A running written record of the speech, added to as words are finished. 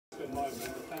home and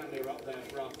the family are up there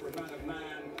for us. For a man of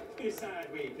man, it's been a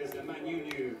sad week. There's a man you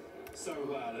knew so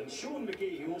well. And Sean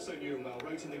McGee, who also knew him well,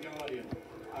 wrote in The Guardian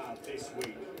this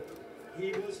week.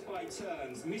 He was by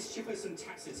turns mischievous and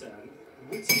taciturn,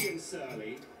 witty and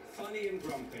surly, funny and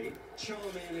grumpy,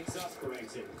 charming and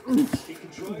exasperating. He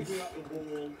could drive me up the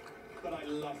wall, but I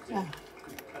loved him.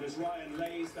 And as Ryan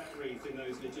lays that wreath in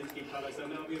those Legitsky colours,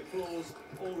 there'll now be applause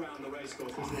all round the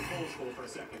racecourse, which we'll pause for a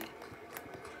second.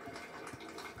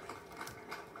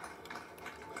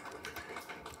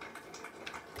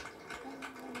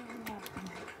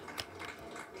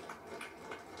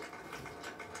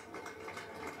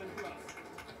 And Gruff,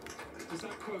 does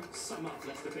that quote sum up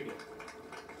Lester Piggott?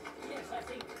 Yes, I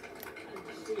think, and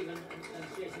Steve and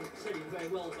Jason said it very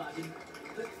well about him,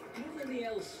 but more than anything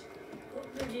else, what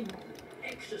made him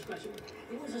extra special,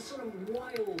 there was a sort of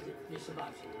wildness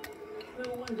about him. I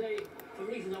remember one day, for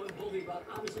reasons I won't bother you about,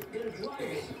 I was going to drive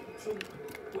him from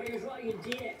where he was riding in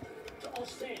Dieppe to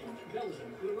Ostend,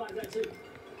 Belgium. We were right there too.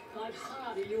 And I'd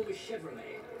hired an enormous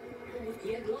Chevrolet.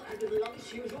 He had a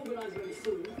lunch, he was organising about his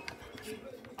food.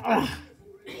 Yeah.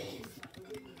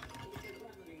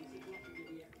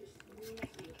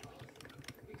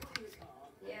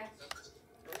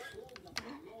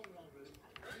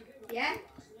 Yeah?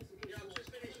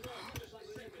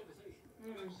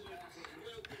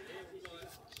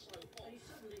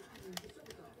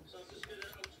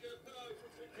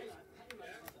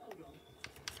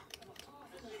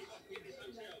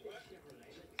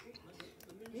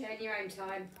 Yeah, in your own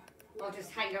time. I'll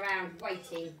just hang around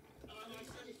waiting.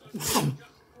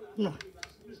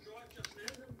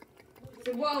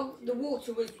 So while the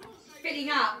water was filling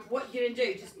up, what are you going to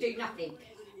do? Just do nothing.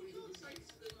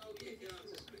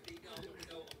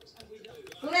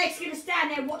 Well, they're just going to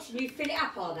stand there watching you fill it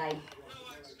up, are they?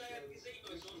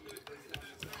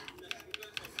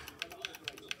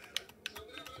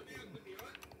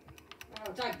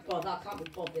 Oh, don't bother. I can't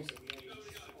be bothered.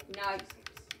 No.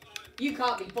 You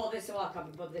can't be bothered, so I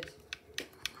can't be bothered.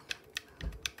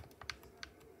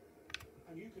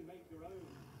 And you can make your own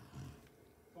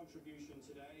contribution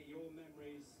today, your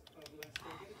memories of Leicester.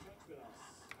 Get in touch with us.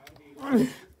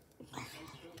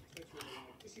 Facebook, Twitter,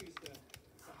 just use the